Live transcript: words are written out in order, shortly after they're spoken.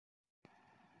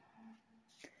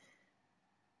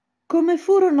Come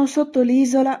furono sotto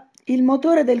l'isola, il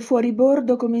motore del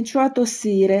fuoribordo cominciò a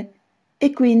tossire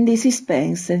e quindi si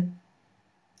spense.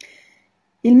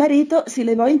 Il marito si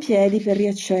levò in piedi per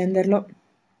riaccenderlo.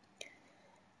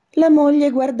 La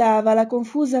moglie guardava la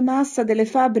confusa massa delle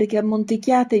fabbriche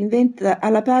ammonticchiate in vetta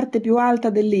alla parte più alta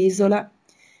dell'isola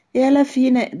e alla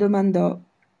fine domandò: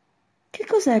 «Che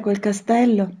cos'è quel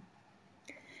castello?»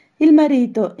 Il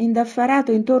marito,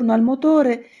 indaffarato intorno al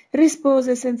motore,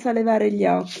 rispose senza levare gli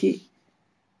occhi: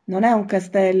 «Non è un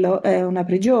castello, è una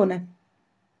prigione».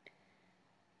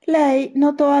 Lei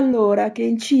notò allora che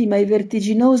in cima ai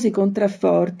vertiginosi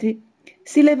contrafforti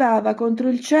si levava contro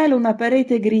il cielo una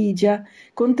parete grigia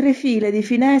con 3 file di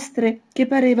finestre che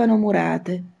parevano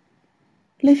murate.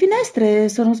 «Le finestre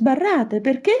sono sbarrate,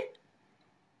 perché?»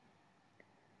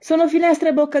 «Sono finestre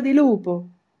a bocca di lupo».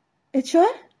 «E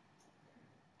cioè?»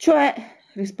 «Cioè»,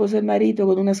 rispose il marito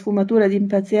con una sfumatura di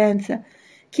impazienza,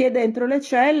 «chi è dentro le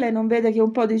celle non vede che un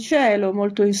po' di cielo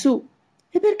molto in su».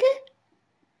 «E perché?»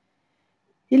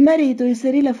 Il marito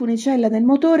inserì la funicella nel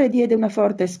motore e diede una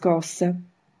forte scossa,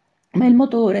 ma il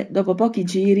motore, dopo pochi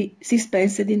giri, si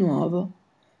spense di nuovo.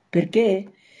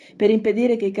 «Perché?» «Per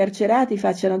impedire che i carcerati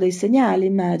facciano dei segnali,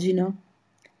 immagino».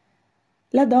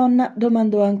 La donna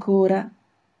domandò ancora: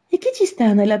 «E chi ci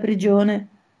sta nella prigione?»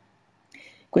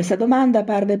 Questa domanda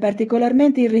parve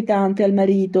particolarmente irritante al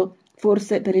marito,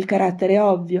 forse per il carattere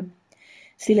ovvio.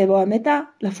 Si levò a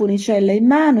metà, la funicella in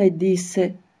mano, e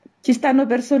disse: «Ci stanno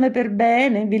persone per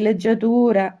bene, in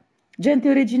villeggiatura, gente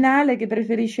originale che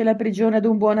preferisce la prigione ad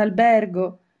un buon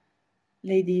albergo».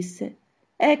 Lei disse: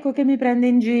 «Ecco che mi prende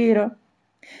in giro».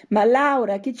 «Ma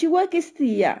Laura, chi ci vuoi che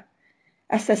stia?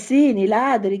 Assassini,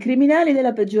 ladri, criminali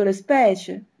della peggiore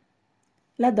specie».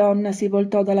 La donna si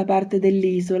voltò dalla parte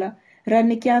dell'isola,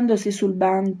 rannicchiandosi sul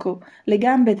banco, le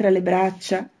gambe tra le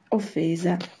braccia,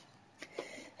 offesa.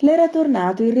 Le era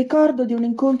tornato il ricordo di un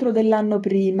incontro dell'anno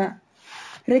prima.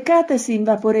 Recatasi in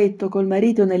vaporetto col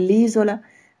marito nell'isola,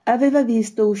 aveva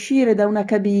visto uscire da una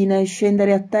cabina e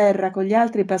scendere a terra con gli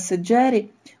altri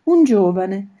passeggeri un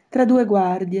giovane tra 2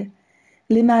 guardie,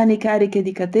 le mani cariche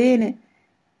di catene,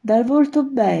 dal volto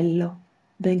bello,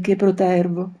 benché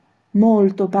protervo,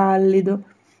 molto pallido,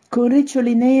 con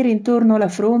riccioli neri intorno alla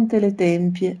fronte e le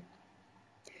tempie.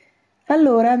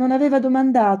 Allora non aveva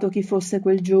domandato chi fosse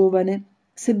quel giovane,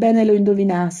 sebbene lo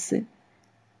indovinasse.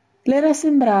 Le era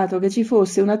sembrato che ci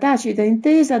fosse una tacita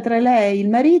intesa tra lei, il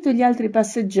marito e gli altri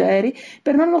passeggeri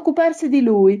per non occuparsi di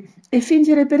lui e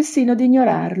fingere persino di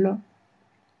ignorarlo.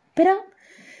 Però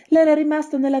le era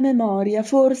rimasto nella memoria,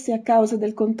 forse a causa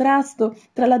del contrasto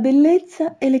tra la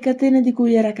bellezza e le catene di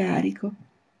cui era carico.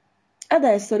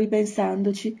 Adesso,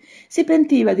 ripensandoci, si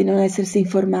pentiva di non essersi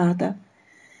informata.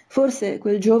 Forse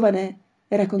quel giovane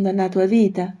era condannato a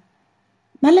vita.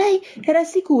 Ma lei era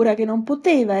sicura che non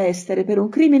poteva essere per un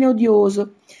crimine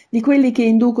odioso, di quelli che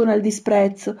inducono al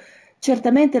disprezzo.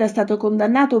 Certamente era stato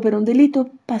condannato per un delitto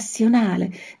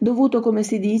passionale, dovuto, come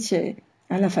si dice,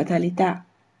 alla fatalità.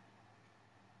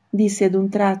 Disse ad un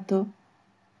tratto: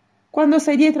 «Quando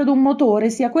sei dietro ad un motore,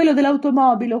 sia quello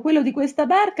dell'automobile o quello di questa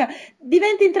barca,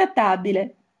 diventi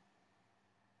intrattabile».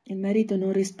 Il marito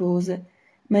non rispose,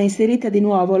 ma inserita di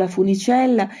nuovo la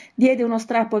funicella, diede uno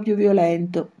strappo più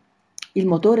violento. Il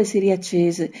motore si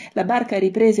riaccese, la barca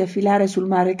riprese a filare sul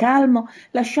mare calmo,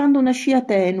 lasciando una scia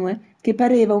tenue, che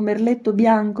pareva un merletto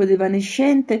bianco ed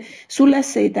evanescente sulla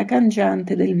seta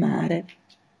cangiante del mare.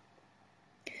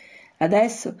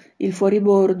 Adesso il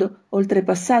fuoribordo,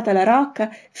 oltrepassata la rocca,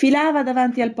 filava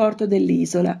davanti al porto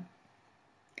dell'isola.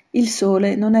 Il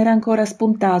sole non era ancora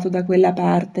spuntato da quella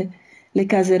parte. Le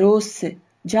case rosse,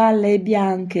 gialle e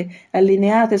bianche,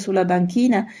 allineate sulla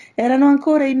banchina, erano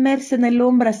ancora immerse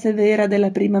nell'ombra severa della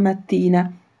prima mattina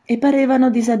e parevano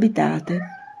disabitate.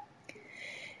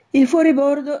 Il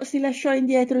fuoribordo si lasciò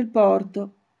indietro il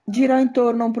porto, girò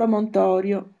intorno a un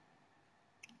promontorio.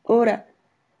 Ora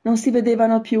non si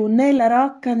vedevano più né la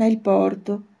rocca né il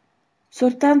porto,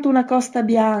 soltanto una costa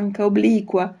bianca,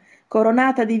 obliqua,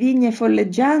 coronata di vigne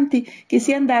folleggianti che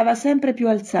si andava sempre più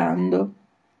alzando.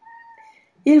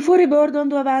 Il fuoribordo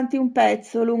andò avanti un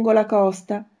pezzo lungo la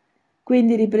costa,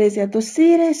 quindi riprese a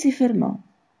tossire e si fermò.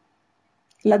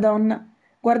 La donna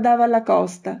guardava alla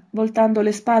costa, voltando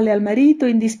le spalle al marito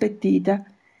indispettita,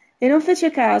 e non fece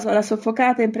caso alla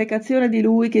soffocata imprecazione di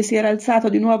lui che si era alzato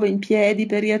di nuovo in piedi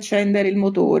per riaccendere il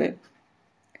motore.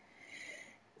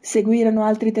 Seguirono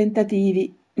altri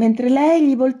tentativi, mentre lei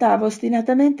gli voltava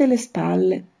ostinatamente le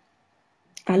spalle.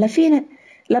 Alla fine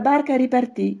la barca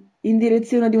ripartì in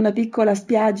direzione di una piccola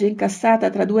spiaggia incassata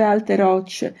tra 2 alte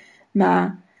rocce,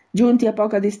 ma, giunti a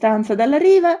poca distanza dalla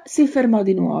riva, si fermò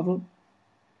di nuovo.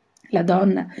 La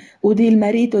donna udì il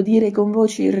marito dire con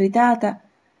voce irritata: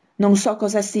 «Non so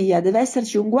cosa sia, deve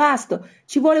esserci un guasto,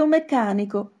 ci vuole un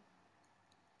meccanico».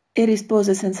 E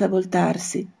rispose senza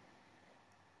voltarsi: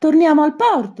 «Torniamo al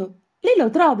porto, lì lo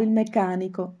trovi il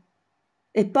meccanico».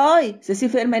 «E poi, se si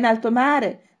ferma in alto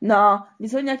mare? No,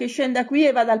 bisogna che scenda qui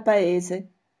e vada al paese».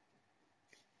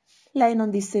 Lei non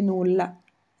disse nulla,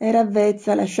 era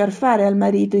avvezza a lasciar fare al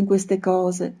marito in queste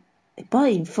cose, e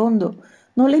poi, in fondo,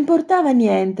 non le importava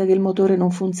niente che il motore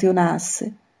non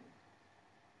funzionasse.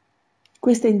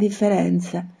 Questa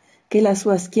indifferenza, che la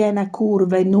sua schiena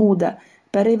curva e nuda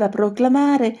pareva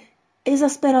proclamare,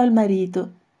 esasperò il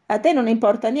marito. «A te non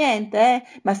importa niente, eh?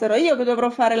 Ma sarò io che dovrò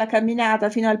fare la camminata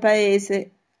fino al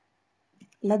paese».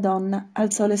 La donna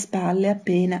alzò le spalle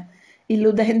appena,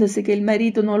 illudendosi che il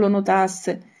marito non lo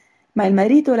notasse, ma il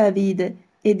marito la vide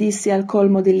e disse al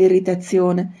colmo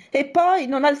dell'irritazione: «E poi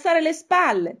non alzare le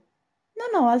spalle!»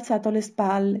 «Non ho alzato le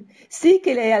spalle». «Sì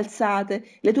che le hai alzate,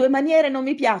 le tue maniere non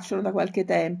mi piacciono da qualche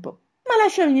tempo». «Ma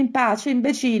lasciami in pace,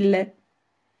 imbecille!»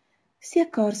 Si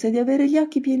accorse di avere gli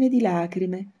occhi pieni di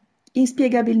lacrime,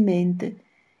 inspiegabilmente,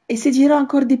 e si girò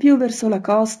ancor di più verso la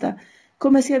costa,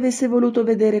 come se avesse voluto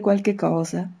vedere qualche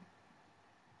cosa.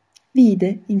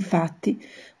 Vide, infatti,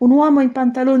 un uomo in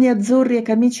pantaloni azzurri e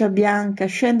camicia bianca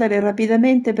scendere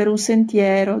rapidamente per un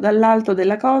sentiero dall'alto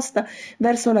della costa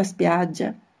verso la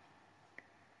spiaggia.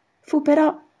 Fu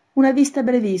però una vista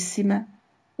brevissima.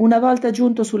 Una volta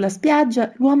giunto sulla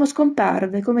spiaggia, l'uomo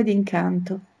scomparve come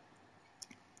d'incanto.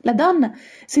 La donna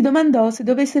si domandò se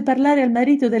dovesse parlare al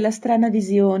marito della strana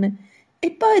visione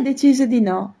e poi decise di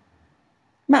no,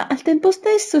 ma al tempo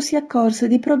stesso si accorse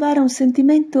di provare un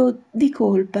sentimento di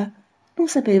colpa, non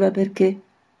sapeva perché.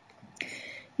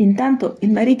 Intanto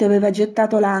il marito aveva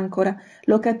gettato l'ancora,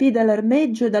 lo capì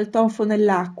dall'armeggio e dal tonfo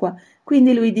nell'acqua,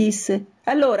 quindi lui disse: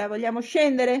 «Allora, vogliamo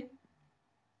scendere?»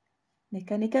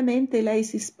 Meccanicamente lei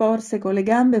si sporse con le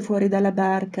gambe fuori dalla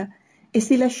barca e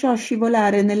si lasciò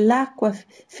scivolare nell'acqua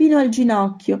fino al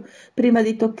ginocchio prima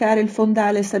di toccare il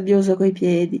fondale sabbioso coi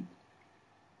piedi.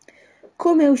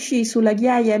 Come uscì sulla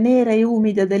ghiaia nera e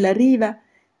umida della riva,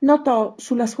 notò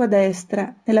sulla sua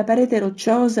destra, nella parete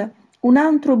rocciosa, un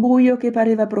antro buio che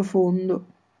pareva profondo,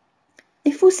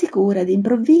 e fu sicura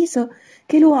d'improvviso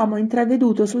che l'uomo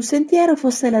intraveduto sul sentiero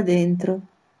fosse là dentro.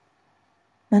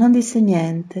 Ma non disse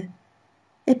niente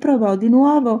e provò di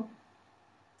nuovo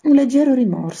un leggero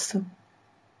rimorso.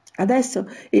 Adesso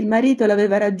il marito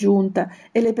l'aveva raggiunta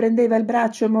e le prendeva il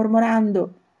braccio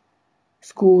mormorando: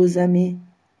 «Scusami».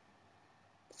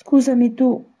 «Scusami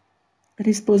tu»,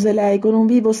 rispose lei con un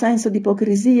vivo senso di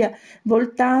ipocrisia,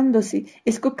 voltandosi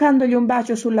e scoccandogli un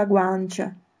bacio sulla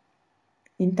guancia.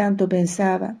 Intanto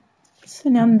pensava: «Se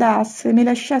ne andasse, mi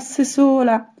lasciasse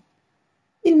sola».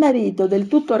 Il marito, del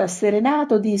tutto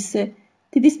rasserenato, disse: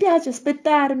 «Ti dispiace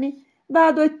aspettarmi?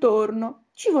 Vado e torno,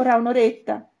 ci vorrà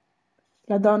un'oretta».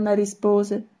 La donna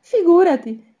rispose: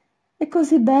 «Figurati, è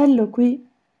così bello qui».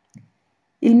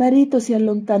 Il marito si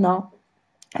allontanò,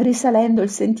 risalendo il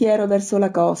sentiero verso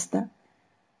la costa.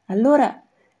 Allora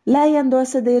lei andò a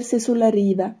sedersi sulla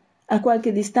riva, a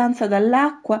qualche distanza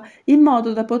dall'acqua, in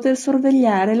modo da poter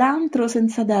sorvegliare l'antro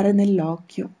senza dare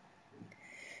nell'occhio.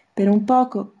 Per un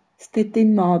poco stette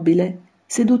immobile,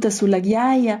 seduta sulla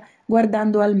ghiaia,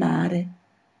 guardando al mare.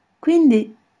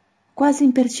 Quindi, quasi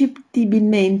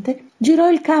impercettibilmente, girò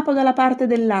il capo dalla parte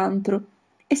dell'antro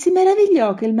e si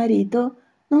meravigliò che il marito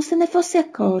non se ne fosse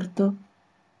accorto.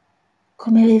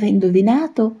 Come aveva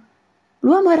indovinato,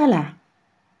 l'uomo era là,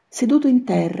 seduto in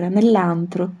terra,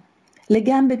 nell'antro, le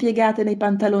gambe piegate nei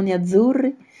pantaloni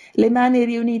azzurri, le mani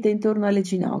riunite intorno alle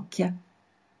ginocchia.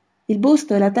 Il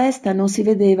busto e la testa non si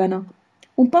vedevano,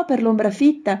 un po' per l'ombra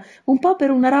fitta, un po'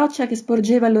 per una roccia che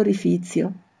sporgeva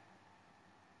all'orifizio.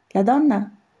 La donna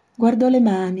guardò le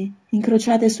mani,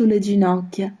 incrociate sulle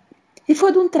ginocchia, e fu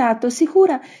ad un tratto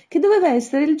sicura che doveva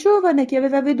essere il giovane che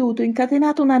aveva veduto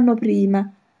incatenato un anno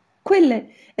prima. Quelle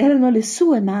erano le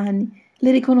sue mani,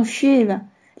 le riconosceva,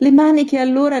 le mani che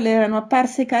allora le erano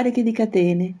apparse cariche di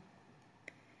catene.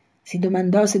 Si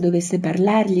domandò se dovesse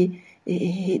parlargli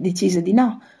e decise di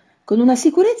no, con una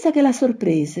sicurezza che la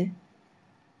sorprese.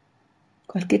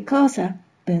 Qualche cosa,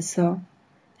 pensò,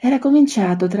 era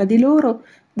cominciato tra di loro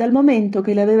dal momento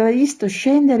che l'aveva visto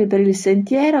scendere per il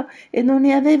sentiero e non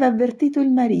ne aveva avvertito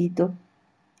il marito.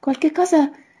 Qualche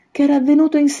cosa che era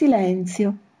avvenuto in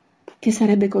silenzio, che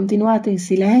sarebbe continuato in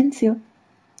silenzio,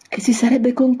 che si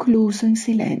sarebbe concluso in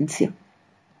silenzio.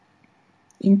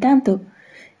 Intanto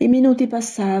i minuti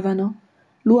passavano,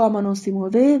 l'uomo non si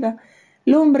muoveva,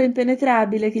 l'ombra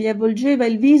impenetrabile che gli avvolgeva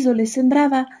il viso le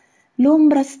sembrava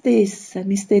l'ombra stessa,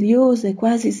 misteriosa e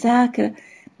quasi sacra,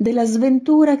 della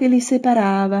sventura che li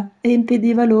separava e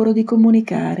impediva loro di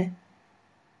comunicare.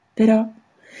 Però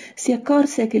si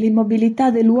accorse che l'immobilità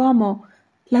dell'uomo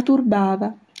la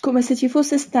turbava, come se ci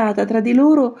fosse stata tra di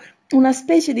loro una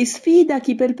specie di sfida a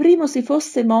chi per primo si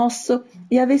fosse mosso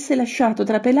e avesse lasciato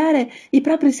trapelare i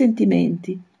propri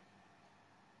sentimenti.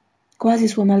 Quasi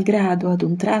suo malgrado, ad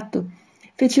un tratto,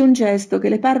 fece un gesto che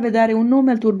le parve dare un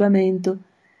nome al turbamento.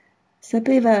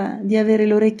 Sapeva di avere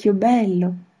l'orecchio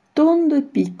bello, tondo e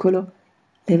piccolo.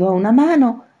 Levò una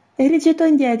mano e rigettò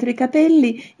indietro i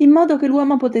capelli in modo che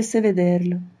l'uomo potesse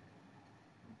vederlo.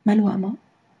 Ma l'uomo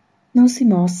non si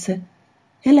mosse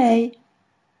e lei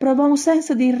provò un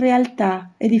senso di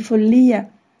irrealtà e di follia,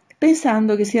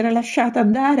 pensando che si era lasciata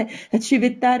andare a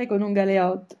civettare con un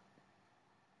galeotto.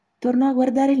 Tornò a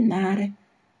guardare il mare,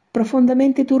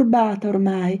 profondamente turbata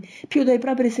ormai, più dai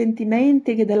propri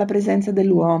sentimenti che dalla presenza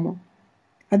dell'uomo.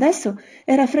 Adesso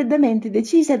era freddamente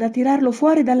decisa ad attirarlo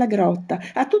fuori dalla grotta,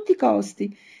 a tutti i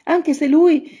costi, anche se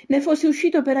lui ne fosse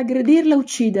uscito per aggredirla o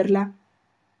ucciderla.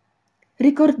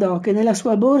 Ricordò che nella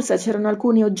sua borsa c'erano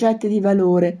alcuni oggetti di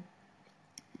valore.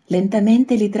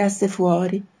 Lentamente li trasse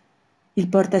fuori. Il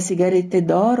portasigarette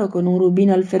d'oro con un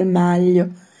rubino al fermaglio,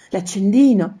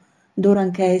 l'accendino, d'oro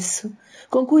anch'esso,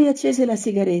 con cui accese la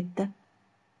sigaretta.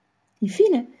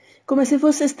 Infine, come se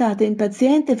fosse stata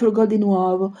impaziente, frugò di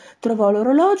nuovo, trovò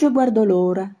l'orologio e guardò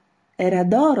l'ora. Era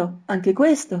d'oro, anche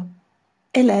questo.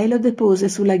 E lei lo depose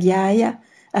sulla ghiaia,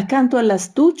 accanto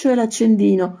all'astuccio e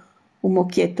l'accendino, un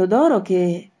mucchietto d'oro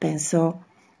che, pensò,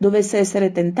 dovesse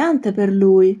essere tentante per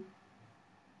lui.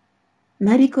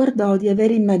 Ma ricordò di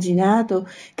aver immaginato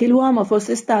che l'uomo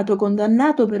fosse stato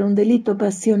condannato per un delitto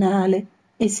passionale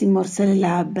e si morse le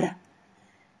labbra.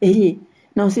 Egli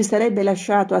non si sarebbe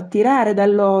lasciato attirare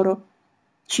dall'oro,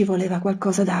 ci voleva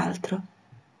qualcosa d'altro.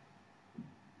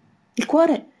 Il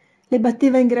cuore le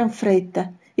batteva in gran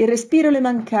fretta, il respiro le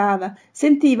mancava,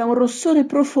 sentiva un rossore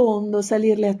profondo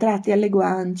salirle a tratti alle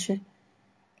guance.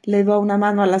 Levò una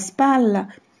mano alla spalla,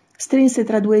 strinse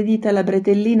tra due dita la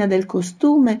bretellina del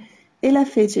costume e la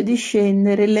fece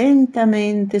discendere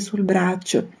lentamente sul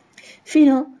braccio,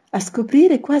 fino a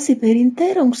scoprire quasi per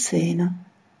intero un seno.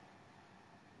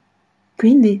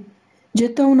 Quindi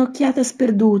gettò un'occhiata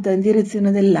sperduta in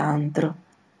direzione dell'antro.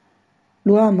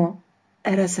 L'uomo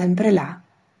era sempre là,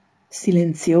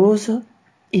 silenzioso,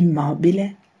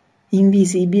 immobile,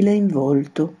 invisibile in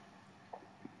volto.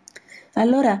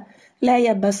 Allora lei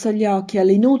abbassò gli occhi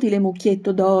all'inutile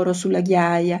mucchietto d'oro sulla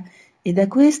ghiaia e da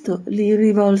questo li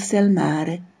rivolse al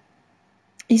mare.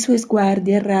 I suoi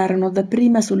sguardi errarono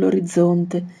dapprima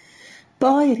sull'orizzonte,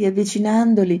 poi,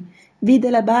 riavvicinandoli, vide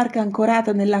la barca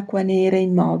ancorata nell'acqua nera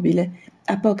immobile,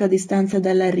 a poca distanza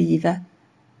dalla riva,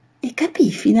 e capì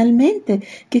finalmente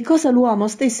che cosa l'uomo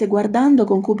stesse guardando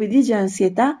con cupidigia e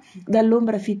ansietà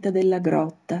dall'ombra fitta della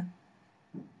grotta.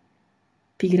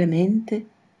 Pigramente,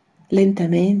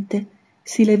 lentamente,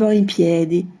 si levò in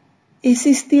piedi e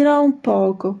si stirò un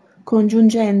poco,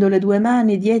 congiungendo le due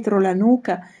mani dietro la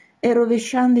nuca e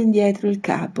rovesciando indietro il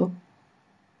capo.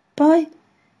 Poi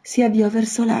si avviò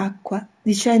verso l'acqua,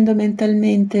 dicendo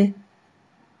mentalmente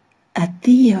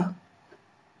 «Addio».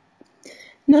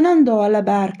 Non andò alla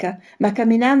barca, ma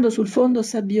camminando sul fondo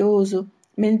sabbioso,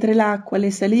 mentre l'acqua le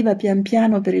saliva pian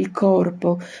piano per il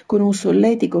corpo, con un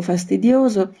solletico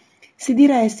fastidioso, si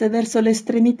diresse verso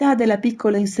l'estremità della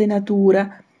piccola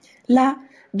insenatura, là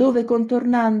dove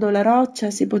contornando la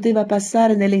roccia si poteva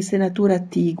passare nell'insenatura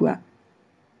attigua.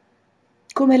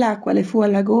 Come l'acqua le fu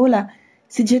alla gola,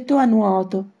 si gettò a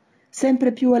nuoto,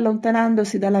 sempre più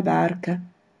allontanandosi dalla barca.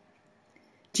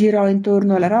 Girò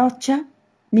intorno alla roccia,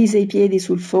 mise i piedi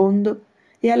sul fondo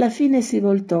e alla fine si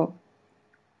voltò.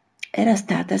 Era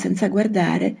stata senza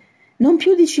guardare non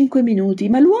più di 5 minuti,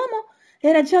 ma l'uomo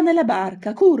era già nella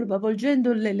barca, curva,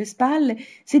 volgendole le spalle,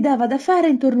 si dava da fare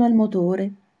intorno al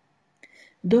motore.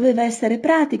 Doveva essere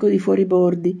pratico di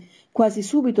fuoribordi. Quasi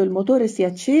subito il motore si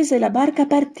accese e la barca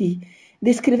partì,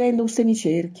 descrivendo un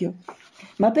semicerchio.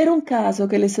 Ma per un caso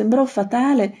che le sembrò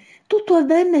fatale, tutto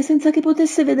avvenne senza che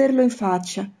potesse vederlo in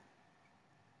faccia.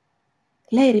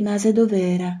 Lei rimase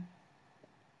dov'era.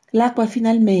 L'acqua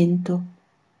finalmente,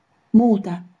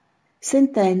 muta,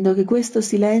 sentendo che questo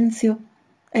silenzio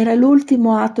era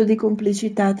l'ultimo atto di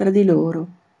complicità tra di loro.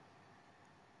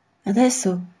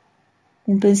 Adesso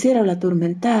un pensiero la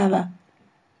tormentava.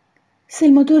 Se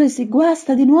il motore si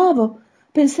guasta di nuovo,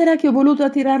 penserà che ho voluto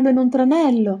attirarlo in un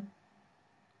tranello.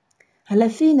 Alla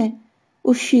fine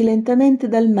uscì lentamente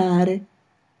dal mare,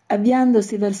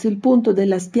 avviandosi verso il punto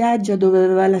della spiaggia dove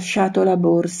aveva lasciato la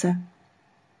borsa.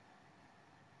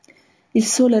 Il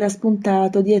sole era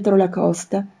spuntato dietro la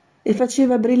costa e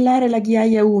faceva brillare la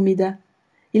ghiaia umida,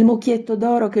 il mucchietto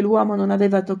d'oro che l'uomo non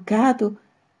aveva toccato,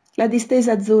 la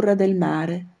distesa azzurra del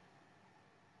mare.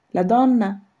 La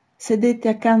donna sedette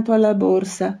accanto alla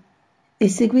borsa e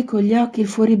seguì con gli occhi il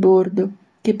fuoribordo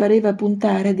che pareva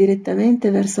puntare direttamente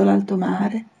verso l'alto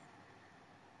mare.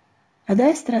 A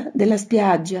destra della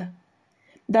spiaggia,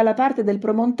 dalla parte del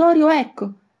promontorio,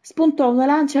 ecco, spuntò una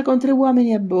lancia con 3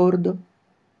 uomini a bordo.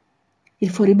 Il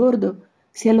fuoribordo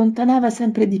si allontanava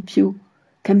sempre di più,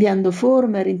 cambiando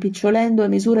forma e rimpicciolendo a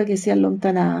misura che si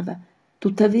allontanava.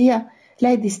 Tuttavia,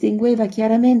 lei distingueva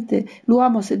chiaramente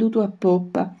l'uomo seduto a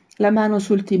poppa, la mano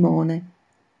sul timone.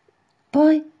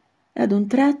 Poi, ad un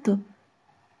tratto,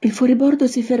 il fuoribordo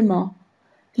si fermò,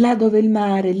 là dove il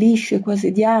mare, liscio e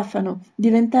quasi diafano,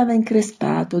 diventava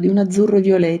increspato di un azzurro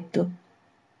violetto.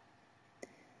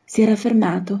 Si era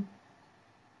fermato.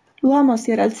 L'uomo si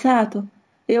era alzato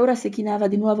e ora si chinava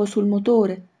di nuovo sul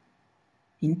motore.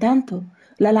 Intanto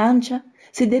la lancia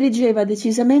si dirigeva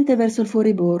decisamente verso il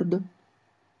fuoribordo.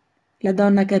 La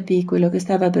donna capì quello che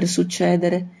stava per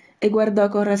succedere e guardò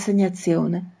con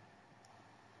rassegnazione.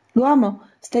 L'uomo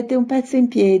stette un pezzo in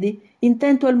piedi,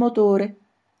 intento al motore,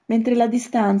 mentre la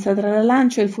distanza tra la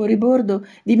lancia e il fuoribordo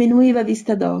diminuiva a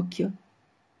vista d'occhio.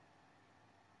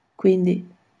 Quindi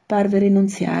parve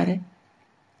rinunziare.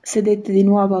 Sedette di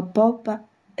nuovo a poppa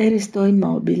e restò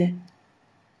immobile.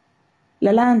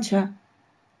 La lancia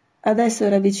adesso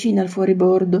era vicina al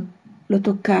fuoribordo, lo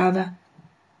toccava.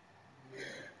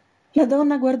 La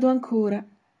donna guardò ancora.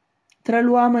 Tra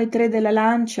l'uomo e i 3 della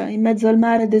lancia, in mezzo al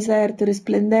mare deserto e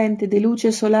risplendente di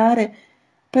luce solare,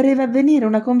 pareva avvenire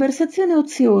una conversazione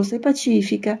oziosa e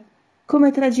pacifica,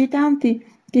 come tra agitanti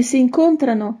che si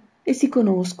incontrano e si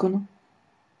conoscono.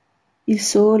 Il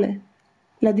sole,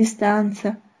 la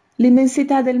distanza,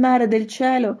 l'immensità del mare e del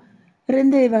cielo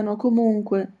rendevano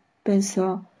comunque,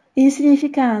 pensò,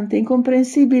 insignificante,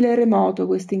 incomprensibile e remoto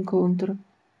quest'incontro.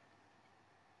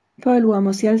 Poi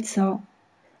l'uomo si alzò,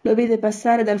 lo vide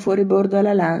passare dal fuoribordo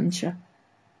alla lancia.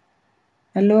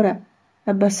 Allora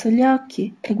abbassò gli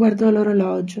occhi e guardò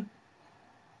l'orologio.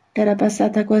 Era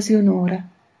passata quasi un'ora.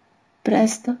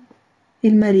 Presto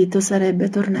il marito sarebbe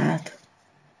tornato.